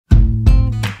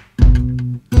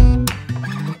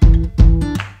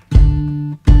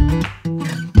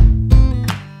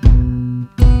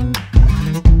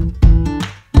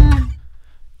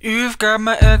got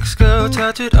my ex-girl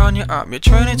tattooed on your arm. You're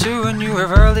 22 and you have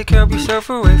hardly kept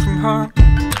yourself away from harm.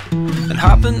 And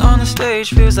hopping on the stage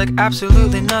feels like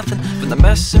absolutely nothing. From the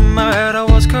mess in my head I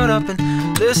was caught up in,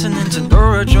 listening to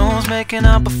Norah Jones making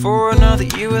out before another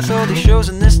year with all these shows.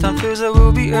 And this time feels like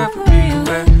we'll be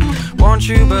everywhere. Want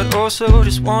you but also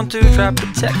just want to try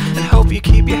protect and hope you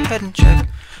keep your head in check.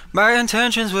 My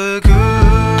intentions were good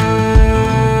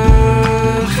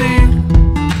for you,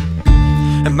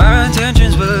 and my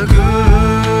intentions were good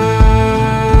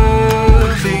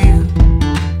for you.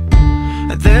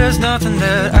 And there's nothing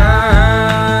that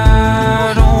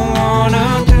I don't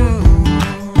wanna do.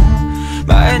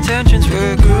 My intentions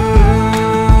were good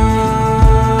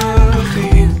for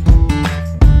you.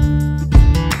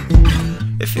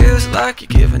 It feels like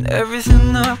you're giving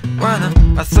everything up right now.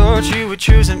 I thought you were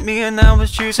choosing me and I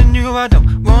was choosing you. I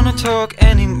don't wanna talk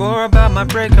anymore about my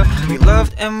breakup. We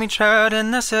loved and we tried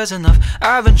and that says enough.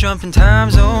 I've been jumping time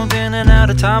zones in and out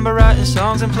of time by writing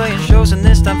songs and playing shows. And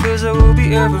this time feels like we'll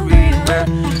be everywhere.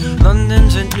 London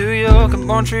to New York and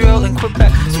Montreal and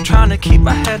Quebec. So trying to keep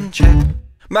my head in check.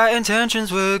 My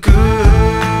intentions were good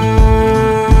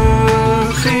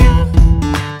for you,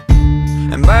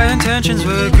 and my intentions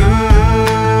were good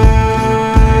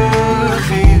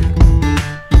for you.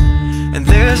 And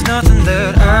there's nothing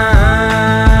that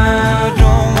I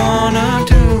don't wanna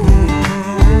do.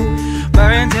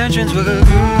 My intentions were good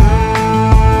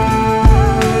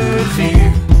for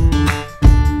you.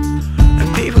 And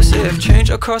people say I've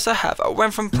changed, of course I have. I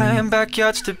went from playing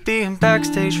backyards to being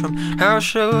backstage, from house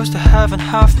shows to having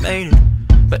half made it.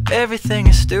 But everything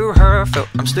is still heartfelt.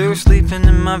 I'm still sleeping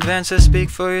in my van, so speak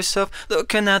for yourself.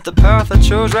 Looking at the path I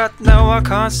chose right now, I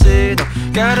can't say no.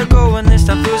 Gotta go and this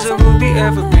time feels like we'll be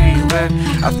everywhere.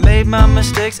 I've made my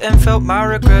mistakes and felt my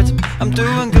regrets. I'm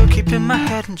doing good, keeping my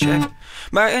head in check.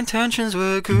 My intentions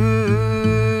were good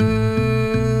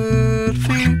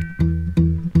for you.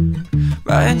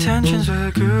 My intentions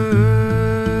were good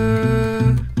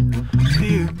for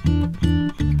you.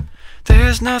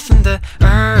 There's nothing that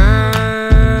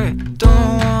I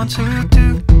don't want to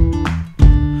do,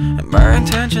 and my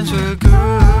intentions were good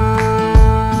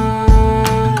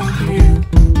for you.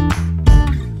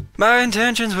 My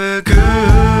intentions were good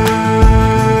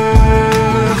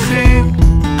for you,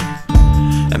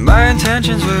 and my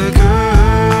intentions were good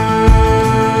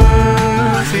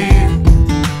for you.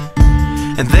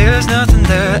 And there's nothing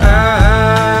that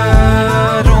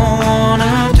I don't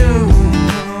wanna do.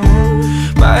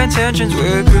 My intentions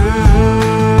were good